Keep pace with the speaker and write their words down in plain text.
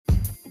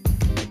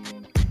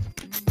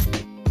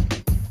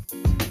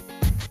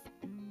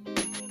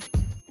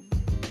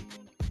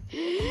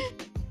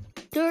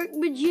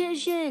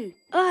magician,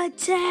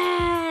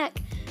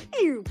 attack!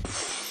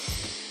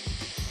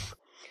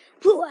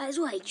 Blue Eyes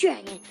White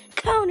Dragon,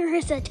 counter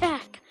his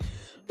attack!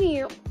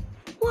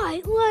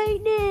 White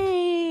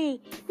Lightning!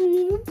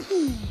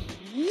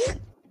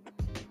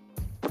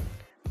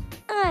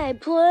 I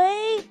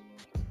play,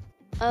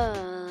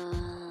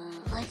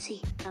 let's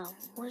see,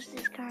 what's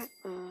this card?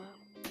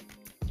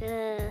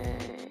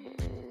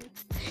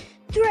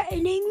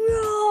 Threatening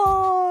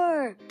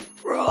Roar!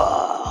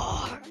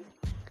 Roar!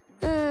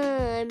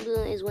 I'm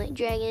Blue Eyes White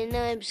Dragon, and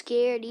now I'm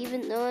scared,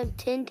 even though I'm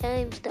 10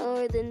 times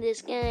taller than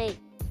this guy.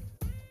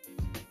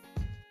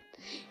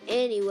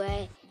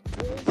 Anyway,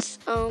 this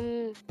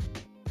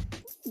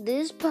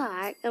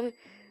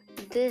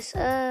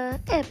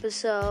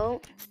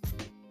episode,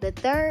 the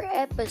third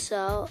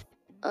episode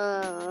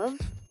of,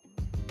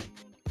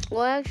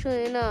 but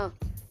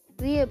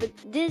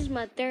this is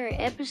my third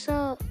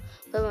episode,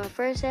 but my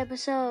first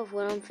episode of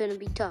what I'm finna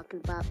be talking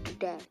about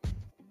today.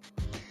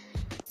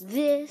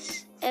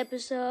 This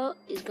episode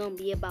is gonna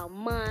be about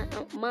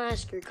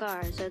monster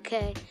cars,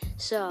 okay?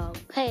 So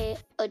pay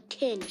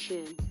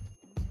attention.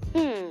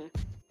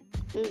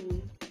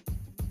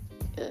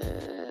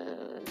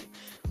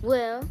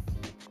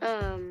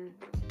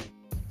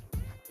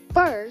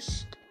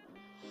 First,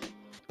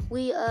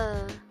 we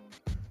are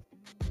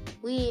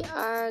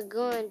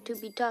going to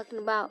be talking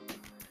about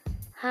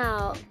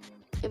how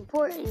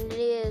important it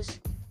is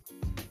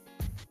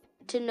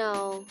to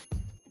know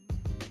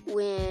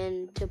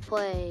when to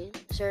play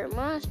certain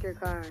monster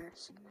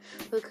cards.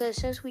 Because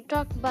since we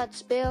talked about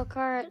spell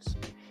cards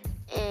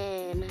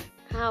and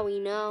how we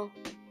know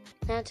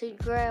not to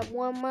grab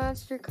one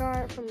monster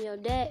card from your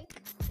deck,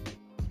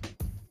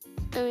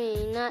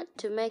 not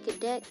to make a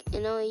deck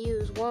and only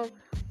use one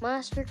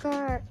monster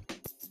card,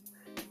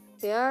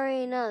 we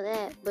already know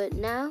that, but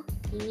now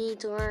you need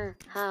to learn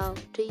how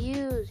to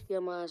use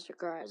your monster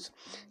cards.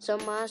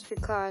 Some monster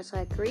cards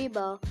like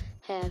Rebo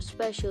have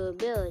special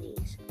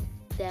abilities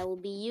that will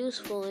be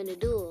useful in a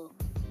duel.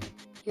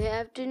 You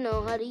have to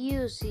know how to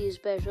use these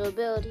special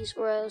abilities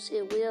or else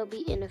it will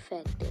be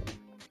ineffective.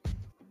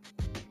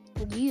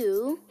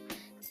 You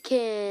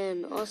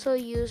can also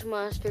use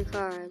monster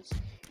cards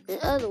in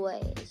other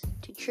ways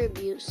to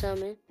tribute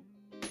summon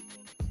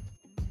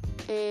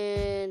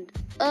and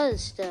other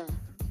stuff.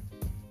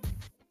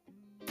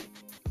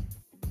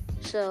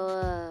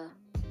 So,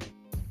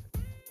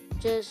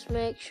 just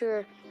make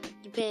sure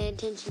you pay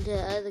attention to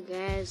the other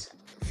guys'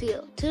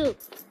 field too,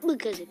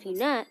 because if you're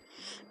not,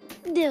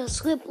 they'll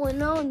slip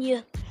one on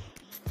you,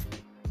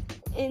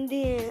 and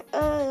then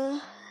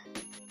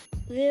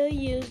they'll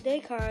use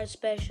their card's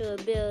special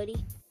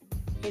ability,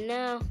 and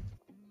now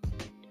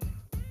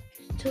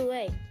it's too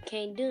late.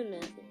 Can't do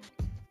nothing.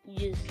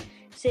 You just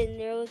sitting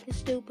there looking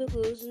stupid,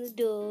 losing the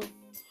duel.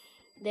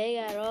 They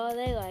got all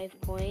their life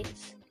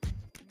points.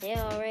 They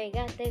already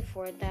got their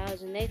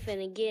 4,000. They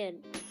finna get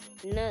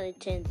another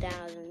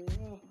 10,000.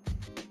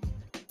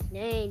 They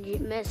ain't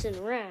just messing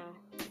around.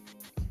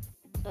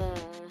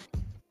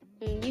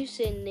 And you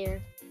sitting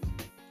there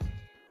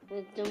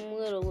with them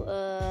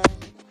little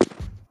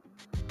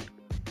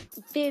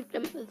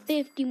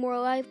 50 more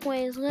life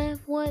points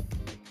left. What?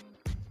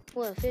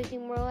 50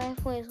 more life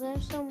points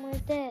left? Something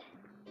like that.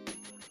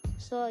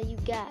 That's all you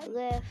got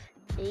left,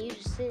 and you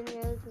just sitting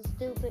there looking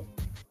stupid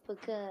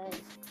because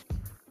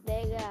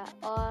they got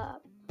all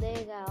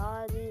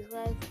these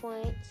life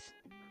points.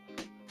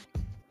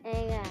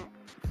 They got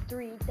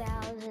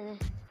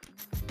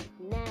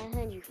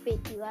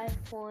 3,950 life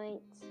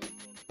points,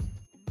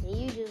 and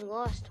you just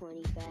lost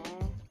 25.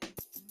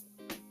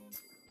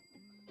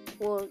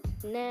 Well,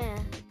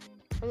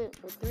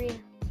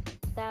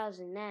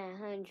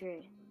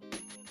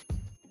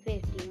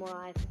 3,950 more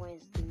life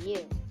points than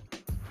you.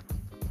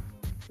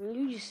 And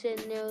you just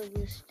sitting there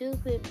looking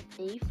stupid,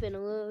 and you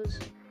finna lose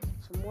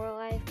some more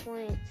life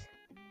points.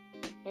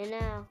 And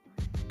now,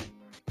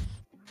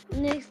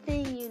 next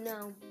thing you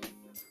know,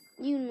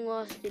 you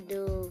lost the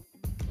duel.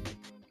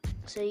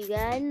 So you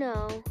gotta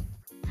know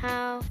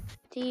how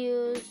to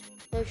use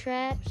the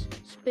traps,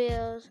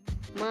 spells,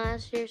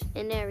 monsters,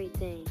 and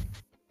everything.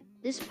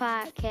 This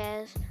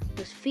podcast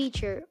was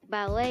featured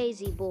by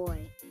Lazy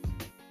Boy.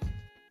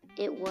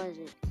 It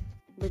wasn't,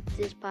 but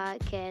this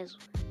podcast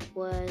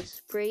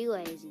was pretty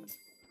lazy.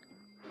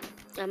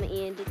 I'ma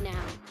end it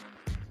now.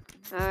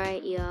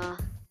 Alright, y'all.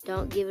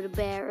 Don't give it a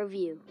bad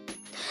review.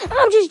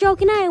 I'm just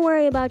joking. I ain't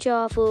worried about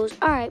y'all fools.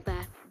 Alright, bye.